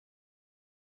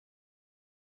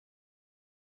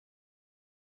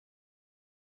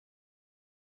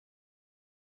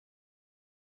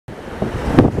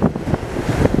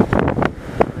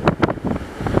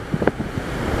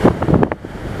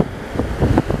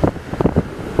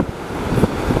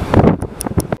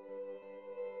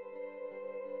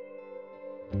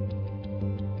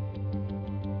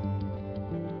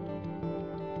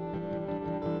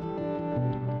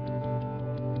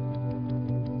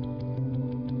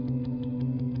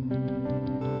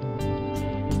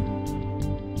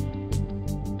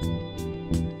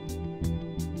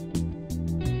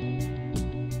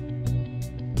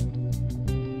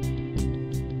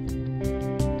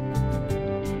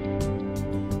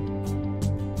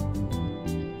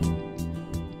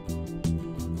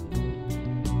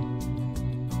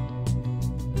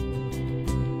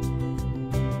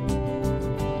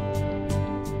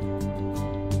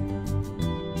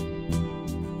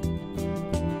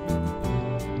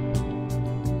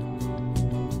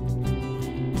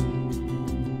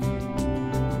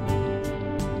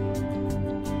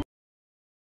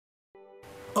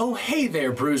Oh hey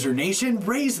there, Bruiser Nation.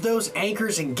 Raise those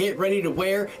anchors and get ready to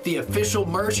wear the official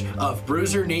merch of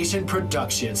Bruiser Nation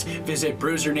Productions. Visit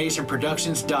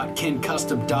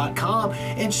bruisernationproductions.kincustom.com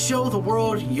and show the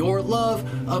world your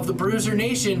love of the Bruiser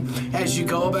Nation as you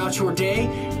go about your day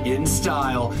in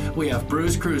style. We have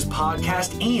Bruze Cruze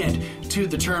Podcast and To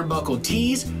the Turnbuckle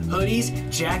tees, hoodies,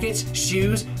 jackets,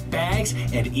 shoes, bags,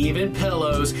 and even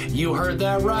pillows. You heard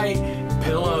that right.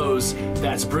 Pillows.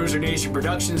 That's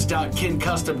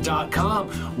bruisernationproductions.kincustom.com.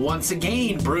 Once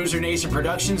again,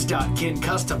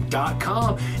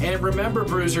 bruisernationproductions.kincustom.com. And remember,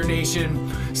 Bruiser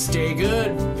Nation, stay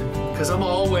good, because I'm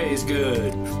always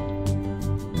good.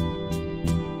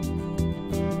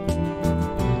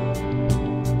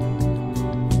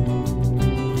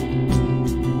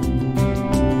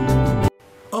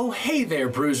 Oh hey there,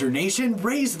 Bruiser Nation.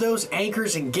 Raise those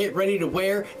anchors and get ready to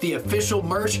wear the official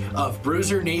merch of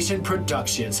Bruiser Nation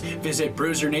Productions. Visit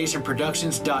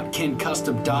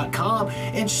bruisernationproductions.kincustom.com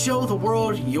and show the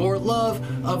world your love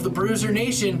of the Bruiser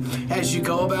Nation as you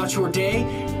go about your day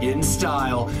in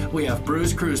style. We have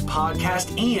Bruze Cruze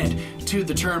Podcast and To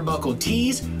the Turnbuckle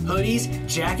tees, hoodies,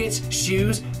 jackets,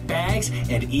 shoes, bags,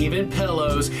 and even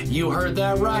pillows. You heard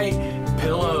that right.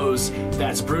 Pillows.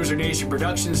 That's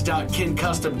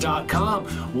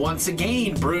bruisernationproductions.kincustom.com. Once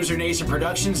again,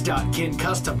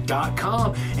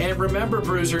 bruisernationproductions.kincustom.com. And remember,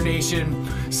 Bruiser Nation,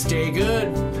 stay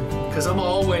good, because I'm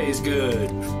always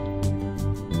good.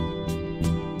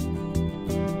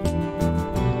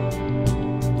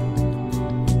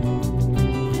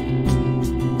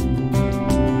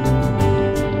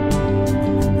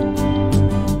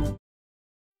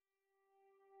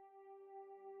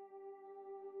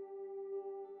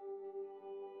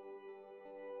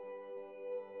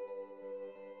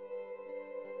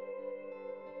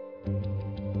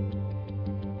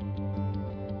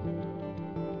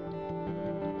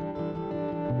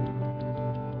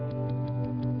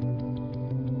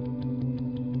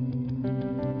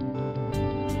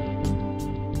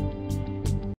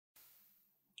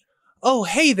 Oh,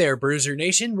 hey there, Bruiser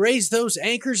Nation. Raise those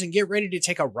anchors and get ready to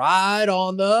take a ride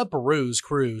on the Bruze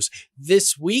Cruze.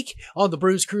 This week on the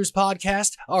Bruze Cruze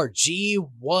Podcast, our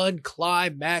G1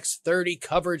 Climax 30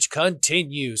 coverage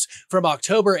continues from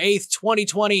October 8th,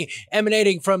 2020,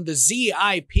 emanating from the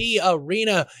ZIP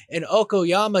Arena in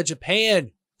Okayama, Japan.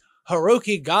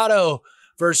 Hirooki Goto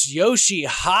versus Yoshi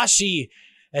Hashi,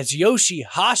 as Yoshi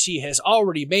Hashi has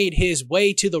already made his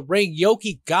way to the ring.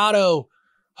 Hirooki Goto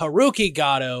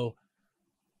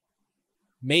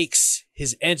makes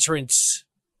his entrance.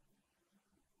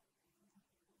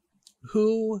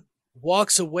 Who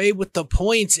walks away with the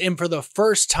points, and for the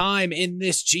first time in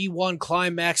this G1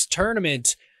 Climax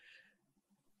tournament,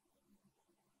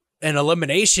 an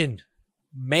elimination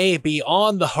may be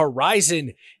on the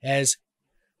horizon, as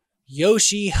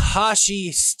Yoshi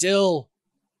Hashi still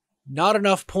not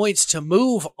enough points to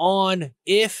move on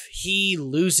if he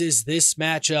loses this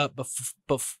matchup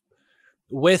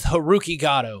with Hirooki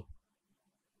Goto.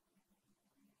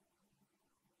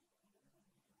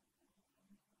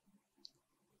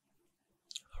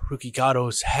 Hirooki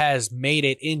Goto has made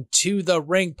it into the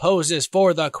ring, poses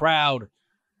for the crowd.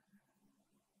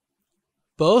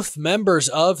 Both members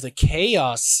of the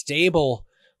Chaos stable,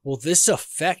 will this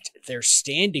affect their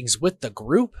standings with the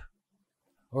group?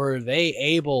 Or are they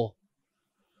able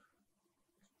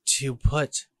to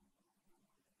put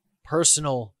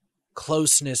personal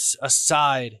closeness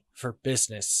aside for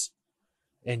business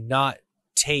and not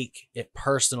take it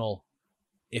personal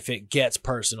if it gets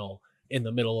personal in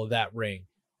the middle of that ring?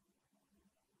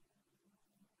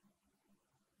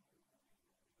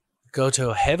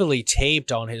 Goto heavily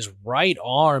taped on his right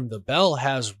arm. The bell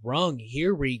has rung.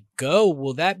 Here we go.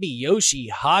 Will that be Yoshi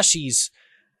Hashi's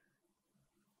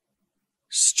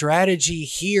strategy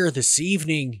here this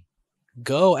evening?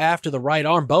 Go after the right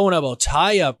arm. Bow and elbow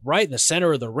tie up right in the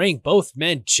center of the ring. Both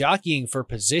men jockeying for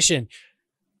position.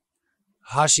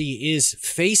 Hashi is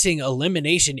facing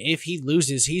elimination. If he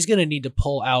loses, he's going to need to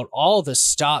pull out all the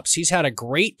stops. He's had a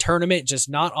great tournament, just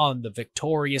not on the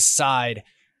victorious side.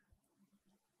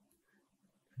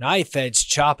 Knife edge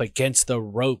chop against the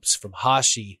ropes from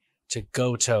Hashi to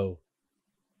Goto.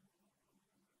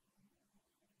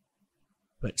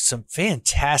 But some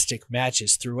fantastic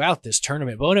matches throughout this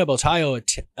tournament. Bow and elbow tie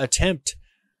attempt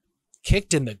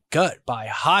kicked in the gut by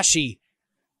Hashi.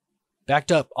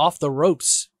 Backed up off the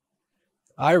ropes.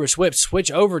 Irish whip switch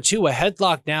over to a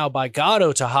headlock now by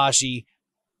Goto to Hashi.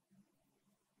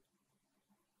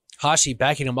 Hashi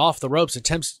backing him off the ropes,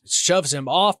 shoves him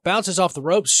off, bounces off the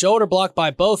ropes, shoulder block by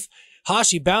both.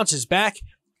 Hashi bounces back.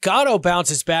 Goto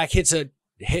bounces back, hits a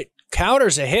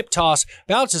counters a hip toss,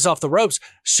 bounces off the ropes,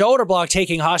 shoulder block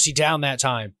taking Hashi down that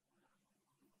time.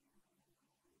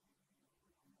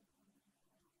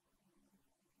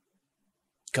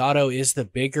 Goto is the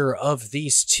bigger of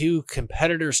these two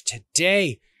competitors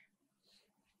today.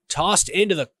 Tossed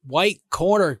into the white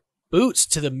corner, boots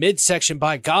to the midsection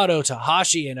by Goto to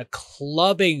Hashi and a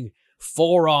clubbing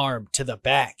forearm to the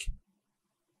back.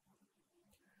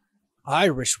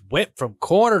 Irish whip from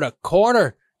corner to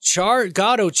corner.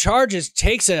 Goto charges,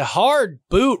 takes a hard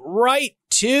boot right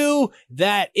to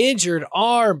that injured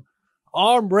arm.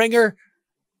 Arm wringer.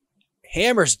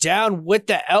 Hammers down with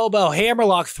the elbow.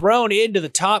 Hammerlock thrown into the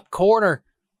top corner.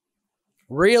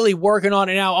 Really working on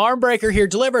it now. Armbreaker here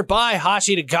delivered by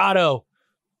Hashi to Goto.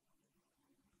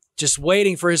 Just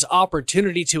waiting for his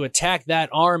opportunity to attack that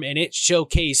arm, and it's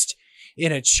showcased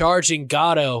in a charging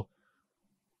Goto.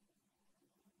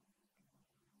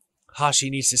 Hashi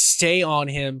needs to stay on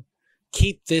him,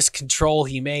 keep this control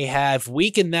he may have,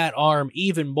 weaken that arm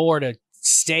even more to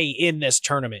stay in this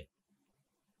tournament.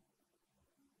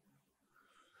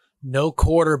 No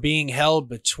quarter being held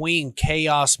between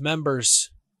Chaos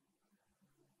members.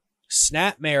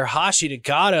 Snapmare Hashi to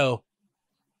Goto,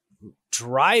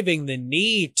 driving the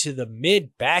knee to the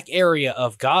mid-back area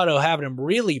of Goto, having him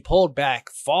really pulled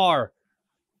back far.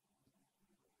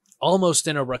 Almost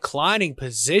in a reclining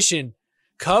position.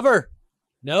 Cover.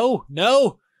 No.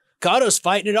 Goto's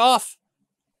fighting it off.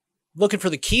 Looking for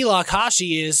the key lock.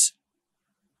 Hashi is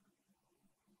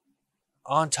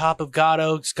on top of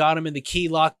Goto. He's got him in the key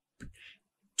lock.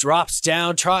 Drops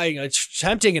down,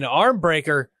 attempting an arm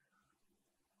breaker.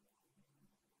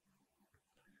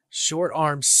 Short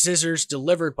arm scissors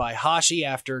delivered by Hashi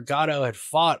after Goto had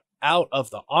fought out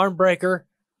of the arm breaker.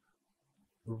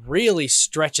 Really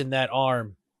stretching that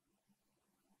arm,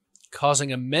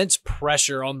 causing immense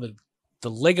pressure on the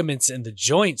ligaments and the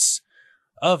joints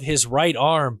of his right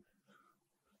arm.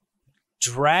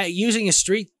 Using his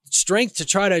strength to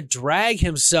try to drag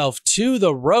himself to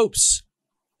the ropes.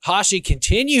 Hashi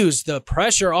continues the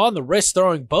pressure on the wrist,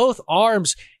 throwing both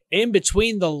arms in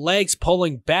between the legs,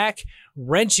 pulling back,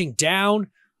 wrenching down.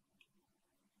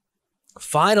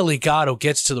 Finally, Goto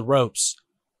gets to the ropes.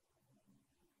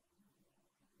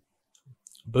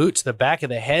 Boot to the back of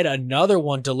the head, another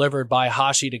one delivered by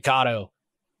Hashi to Goto.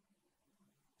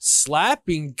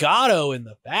 Slapping Goto in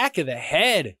the back of the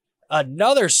head.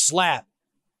 Another slap.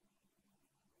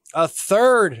 A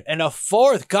third and a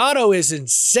fourth. Goto is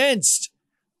incensed.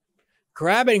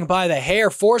 Grabbing by the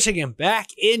hair, forcing him back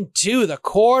into the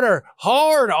corner.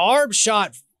 Hard arm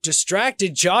shot.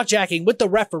 Distracted jaw-jacking with the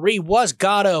referee was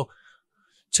Goto.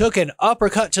 Took an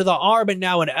uppercut to the arm and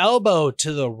now an elbow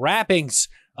to the wrappings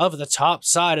of the top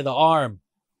side of the arm.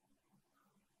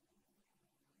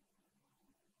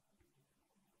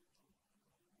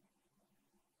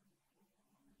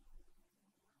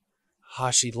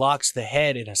 Hashi locks the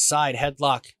head in a side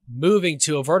headlock, moving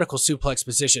to a vertical suplex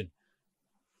position.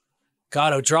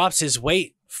 Goto drops his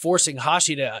weight, forcing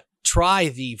Hashi to try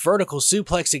the vertical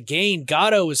suplex again.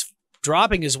 Goto is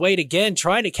dropping his weight again,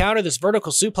 trying to counter this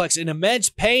vertical suplex in immense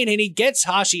pain, and he gets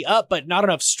Hashi up, but not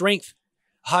enough strength.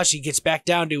 Hashi gets back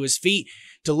down to his feet,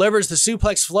 delivers the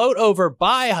suplex float over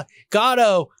by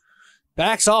Goto,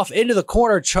 backs off into the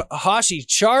corner. Hashi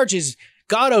charges.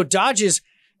 Goto dodges.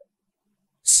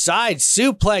 Side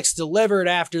suplex delivered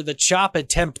after the chop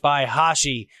attempt by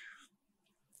Hashi.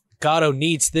 Goto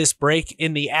needs this break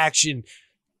in the action.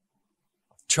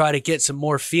 Try to get some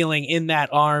more feeling in that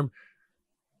arm.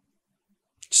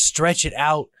 Stretch it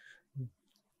out.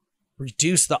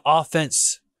 Reduce the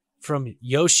offense from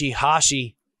Yoshi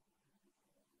Hashi.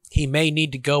 He may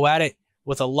need to go at it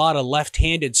with a lot of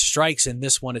left-handed strikes in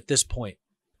this one at this point.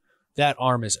 That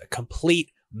arm is a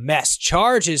complete mess.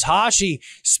 Charges Hashi.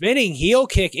 Spinning heel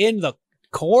kick in the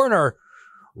corner.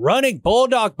 Running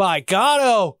bulldog by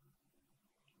Goto.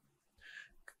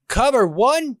 Cover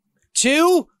 1,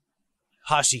 2.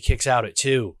 Hashi kicks out at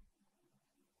 2.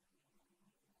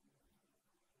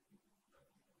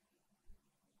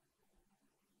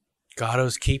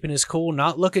 Goto's keeping his cool,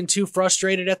 not looking too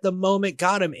frustrated at the moment.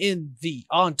 Got him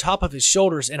on top of his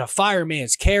shoulders in a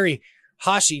fireman's carry.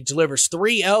 Hashi delivers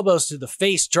 3 elbows to the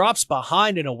face, drops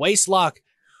behind in a waistlock.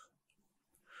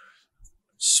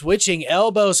 Switching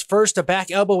elbows, first a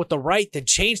back elbow with the right, then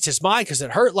changed his mind because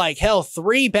it hurt like hell.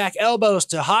 3 back elbows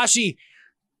to Hashi.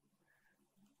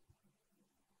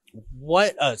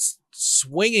 What a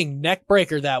swinging neck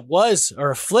breaker that was,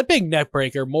 or a flipping neck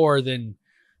breaker more than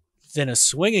a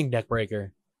swinging neck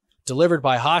breaker. Delivered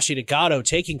by Hashi to Goto,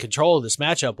 taking control of this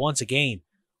matchup once again.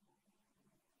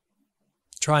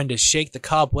 Trying to shake the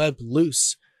cobweb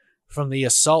loose from the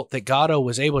assault that Goto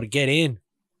was able to get in.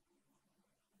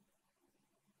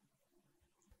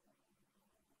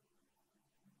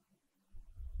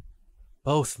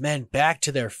 Both men back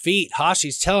to their feet.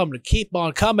 Hashi's telling him to keep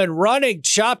on coming, running.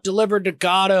 Chop delivered to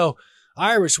Goto.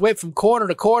 Irish whip from corner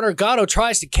to corner. Goto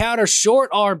tries to counter. Short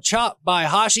arm chop by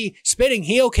Hashi. Spinning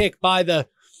heel kick by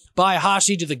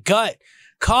Hashi to the gut.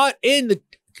 Caught in the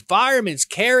fireman's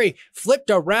carry.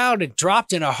 Flipped around and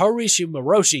dropped in a Harishi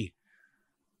Moroshi.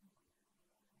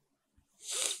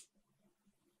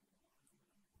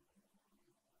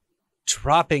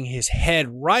 Dropping his head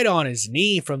right on his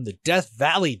knee from the Death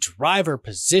Valley driver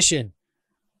position.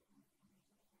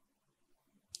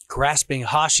 Grasping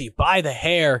Hashi by the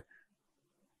hair.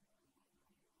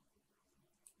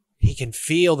 He can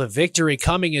feel the victory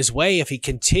coming his way if he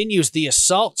continues the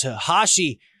assault to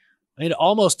Hashi and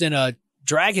almost in a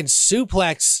dragon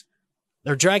suplex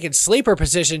or dragon sleeper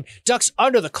position. Ducks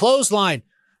under the clothesline.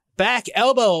 Back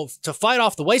elbow to fight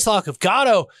off the waistlock of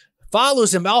Goto.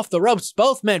 Follows him off the ropes.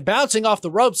 Both men bouncing off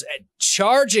the ropes and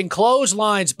charging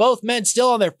clotheslines. Both men still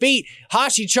on their feet.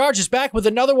 Hashi charges back with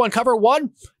another one. Cover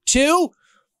 1, 2.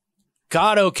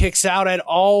 Goto kicks out at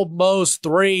almost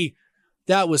 3.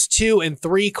 That was 2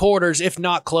 3/4, if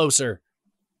not closer.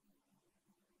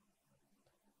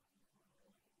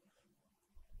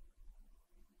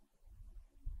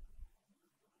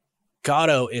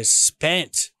 Goto is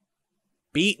spent,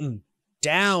 beaten,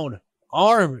 down,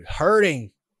 arm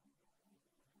hurting.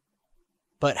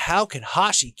 But how can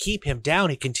Hashi keep him down?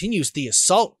 He continues the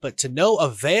assault, but to no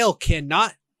avail,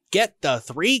 cannot get the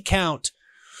 3 count.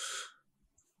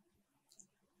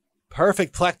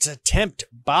 Perfect plex attempt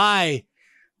by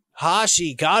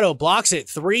Hashi. Goto blocks it.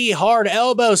 3 hard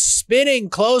elbows. Spinning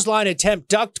clothesline attempt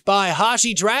ducked by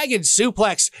Hashi. Dragon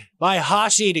suplex by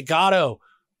Hashi to Goto.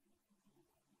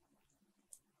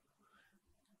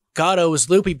 Goto is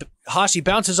loopy. Hashi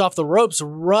bounces off the ropes,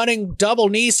 running double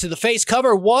knees to the face.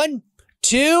 Cover 1,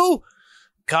 2.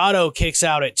 Goto kicks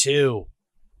out at 2.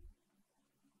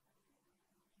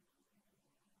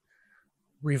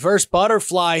 Reverse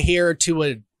butterfly here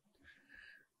to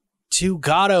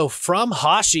Goto from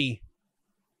Hashi.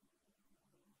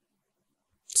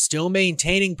 Still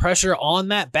maintaining pressure on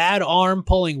that bad arm,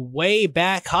 pulling way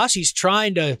back. Hashi's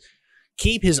trying to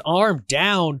keep his arm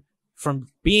down from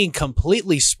being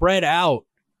completely spread out.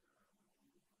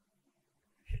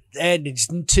 And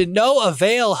to no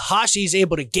avail, Hashi's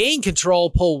able to gain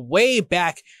control, pull way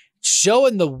back,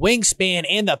 showing the wingspan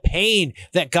and the pain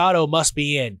that Goto must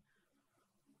be in.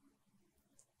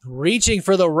 Reaching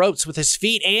for the ropes with his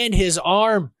feet and his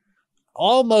arm.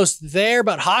 Almost there,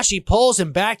 but Hashi pulls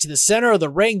him back to the center of the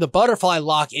ring. The butterfly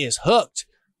lock is hooked.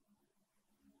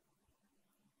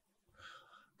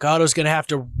 Goto's going to have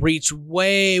to reach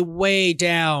way, way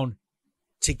down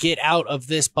to get out of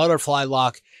this butterfly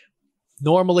lock.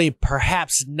 Normally,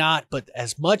 perhaps not, but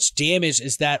as much damage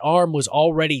as that arm was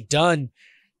already done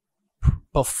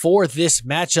before this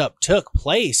matchup took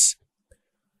place.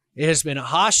 It has been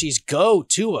Hashi's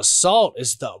go-to assault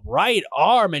is the right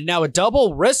arm, and now a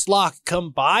double wrist lock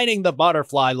combining the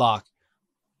butterfly lock.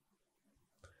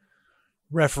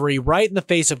 Referee right in the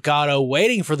face of Goto,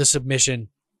 waiting for the submission.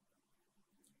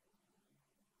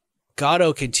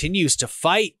 Goto continues to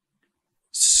fight,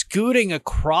 scooting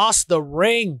across the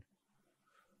ring.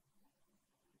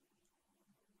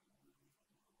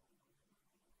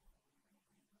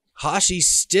 Hashi's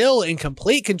still in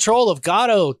complete control of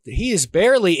Goto. He is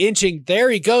barely inching. There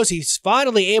he goes. He's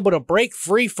finally able to break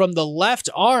free from the left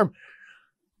arm.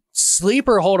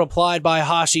 Sleeper hold applied by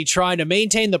Hashi, trying to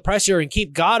maintain the pressure and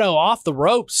keep Goto off the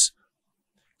ropes.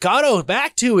 Goto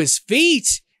back to his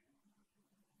feet.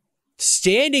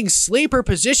 Standing sleeper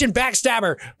position.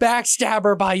 Backstabber.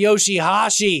 Backstabber by Yoshi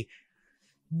Hashi.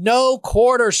 No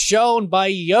quarter shown by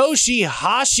Yoshi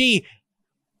Hashi.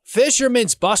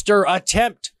 Fisherman's Buster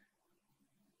attempt.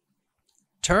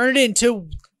 Turn it into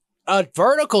a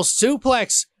vertical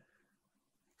suplex.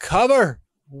 Cover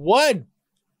 1,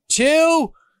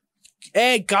 2.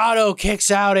 And Goto kicks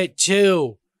out at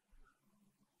 2.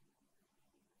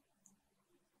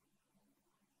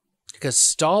 A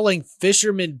stalling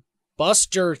Fisherman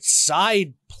Buster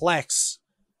sideplex.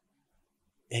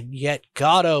 And yet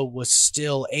Goto was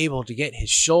still able to get his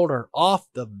shoulder off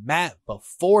the mat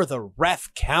before the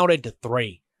ref counted to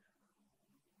 3.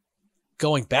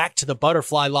 Going back to the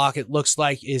butterfly lock, it looks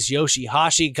like is Yoshi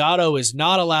Hashi. Goto is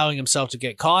not allowing himself to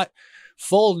get caught.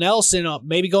 Full Nelson up,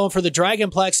 maybe going for the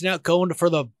Dragonplex, now going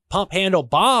for the pump handle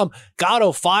bomb.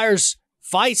 Goto fights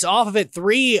off of it.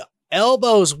 3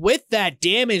 elbows with that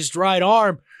damaged right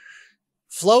arm.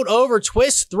 Float over,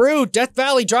 twist through, Death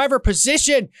Valley driver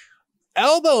position.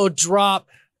 Elbow drop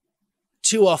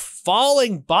to a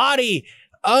falling body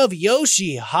of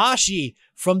Yoshi Hashi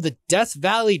from the Death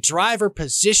Valley driver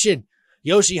position.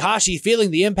 Yoshi Hashi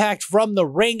feeling the impact from the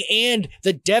ring and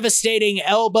the devastating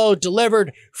elbow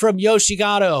delivered from Yoshi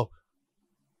Goto.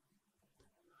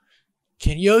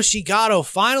 Can Yoshi Goto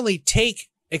finally take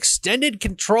extended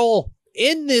control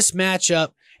in this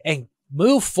matchup and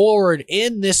move forward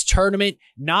in this tournament,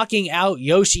 knocking out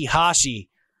Yoshi Hashi?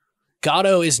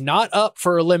 Goto is not up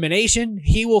for elimination.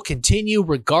 He will continue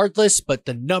regardless, but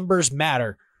the numbers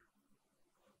matter.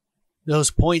 Those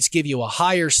points give you a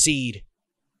higher seed.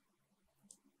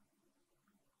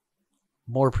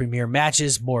 More premier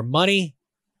matches, more money.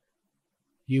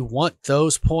 You want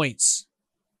those points.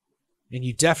 And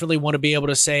you definitely want to be able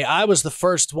to say, I was the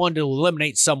first one to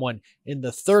eliminate someone in the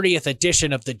 30th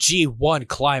edition of the G1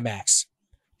 Climax.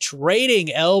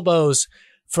 Trading elbows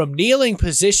from kneeling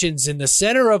positions in the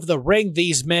center of the ring,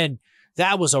 these men.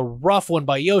 That was a rough one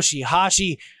by Yoshi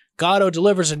Hashi. Goto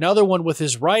delivers another one with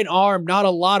his right arm. Not a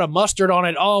lot of mustard on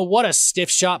it. Oh, what a stiff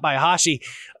shot by Hashi.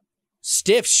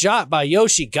 Stiff shot by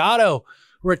Yoshi Goto.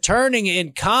 Returning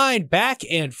in kind, back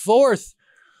and forth.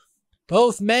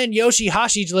 Both men, Yoshi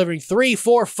Hashi delivering 3,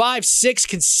 4, 5, 6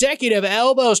 consecutive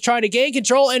elbows, trying to gain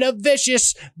control, and a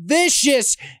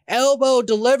vicious elbow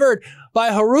delivered by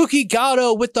Hirooki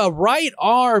Goto with the right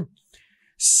arm,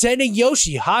 sending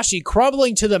Yoshi Hashi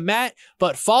crumbling to the mat,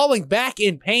 but falling back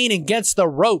in pain against the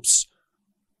ropes.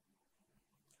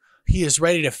 He is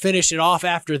ready to finish it off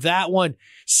after that one.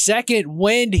 Second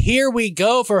wind, here we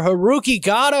go for Hirooki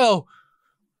Goto.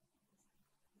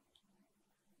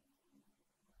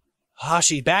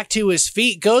 Hashi back to his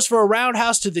feet, goes for a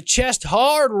roundhouse to the chest.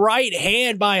 Hard right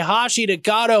hand by Hashi to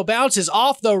Goto. Bounces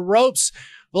off the ropes.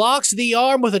 Blocks the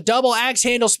arm with a double axe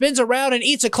handle. Spins around and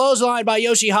eats a clothesline by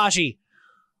Yoshi Hashi.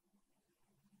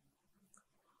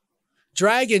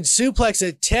 Dragon suplex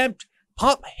attempt.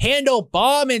 Pump handle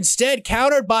bomb instead.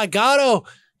 Countered by Goto.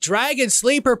 Dragon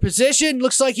sleeper position.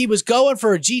 Looks like he was going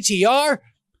for a GTR.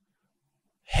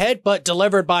 Headbutt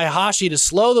delivered by Hashi to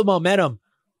slow the momentum.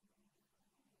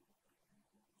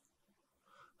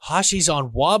 Hashi's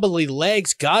on wobbly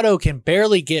legs. Goto can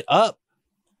barely get up.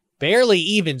 Barely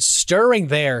even stirring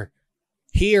there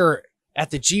here at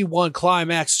the G1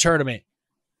 Climax tournament.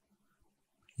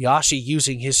 Hashi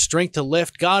using his strength to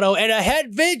lift Goto, and a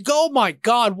head vid. Oh my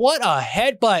God, what a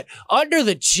headbutt under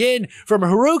the chin from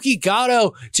Hirooki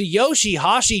Goto to Yoshi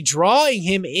Hashi, drawing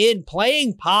him in,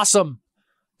 playing possum,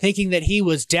 thinking that he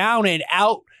was down and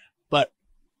out, but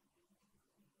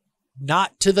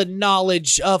not to the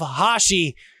knowledge of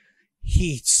Hashi.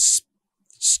 He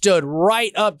stood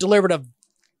right up, delivered a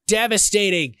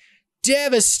devastating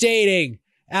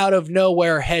out of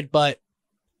nowhere headbutt.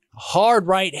 Hard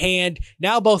right hand.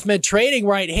 Now both men trading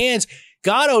right hands.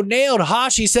 Goto nailed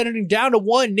Hashi, sending him down to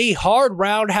one knee. Hard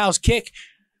roundhouse kick.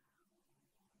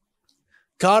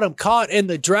 Got him caught in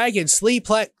the dragon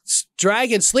sleeper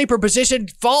position.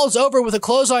 Falls over with a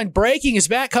clothesline, breaking his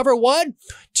back. Cover 1,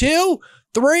 2,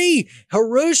 3.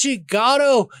 Hirooki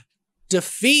Goto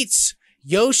defeats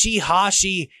Yoshi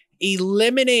Hashi,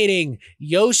 eliminating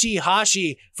Yoshi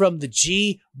Hashi from the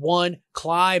G1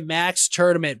 Climax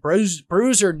tournament.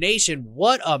 Bruiser Nation,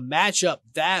 what a matchup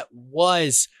that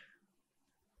was.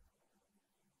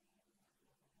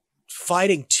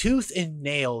 Fighting tooth and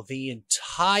nail the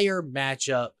entire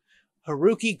matchup.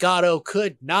 Hirooki Goto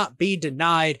could not be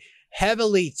denied.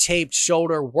 Heavily taped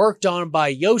shoulder worked on by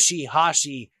Yoshi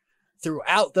Hashi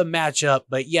throughout the matchup,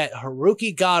 but yet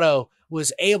Hirooki Goto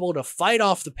was able to fight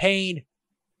off the pain,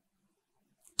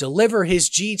 deliver his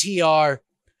GTR,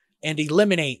 and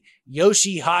eliminate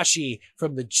Yoshi Hashi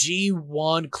from the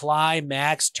G1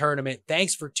 Climax tournament.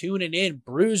 Thanks for tuning in,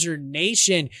 Bruiser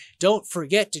Nation. Don't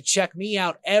forget to check me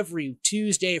out every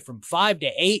Tuesday from 5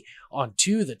 to 8 on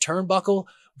To the Turnbuckle,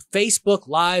 Facebook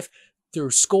Live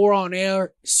through Score on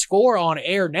Air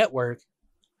Network,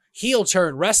 Heel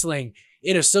Turn Wrestling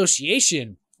in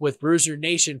association with Bruiser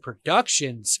Nation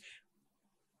Productions,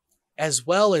 as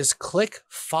well as click,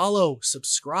 follow,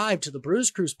 subscribe to the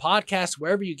Bruze Cruze Podcast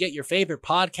wherever you get your favorite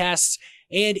podcasts.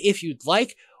 And if you'd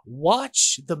like,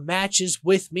 watch the matches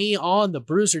with me on the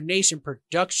Bruiser Nation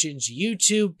Productions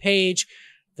YouTube page.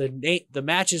 The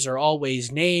matches are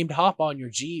always named. Hop on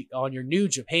your New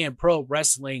Japan Pro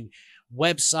Wrestling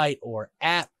website or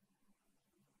app.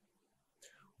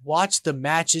 Watch the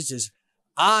matches as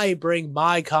I bring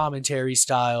my commentary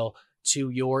style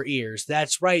to your ears.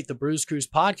 That's right, the Bruze Cruze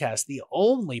Podcast, the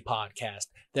only podcast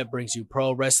that brings you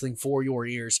pro wrestling for your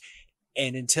ears.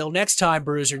 And until next time,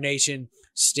 Bruiser Nation,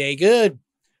 stay good,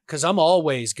 because I'm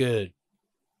always good.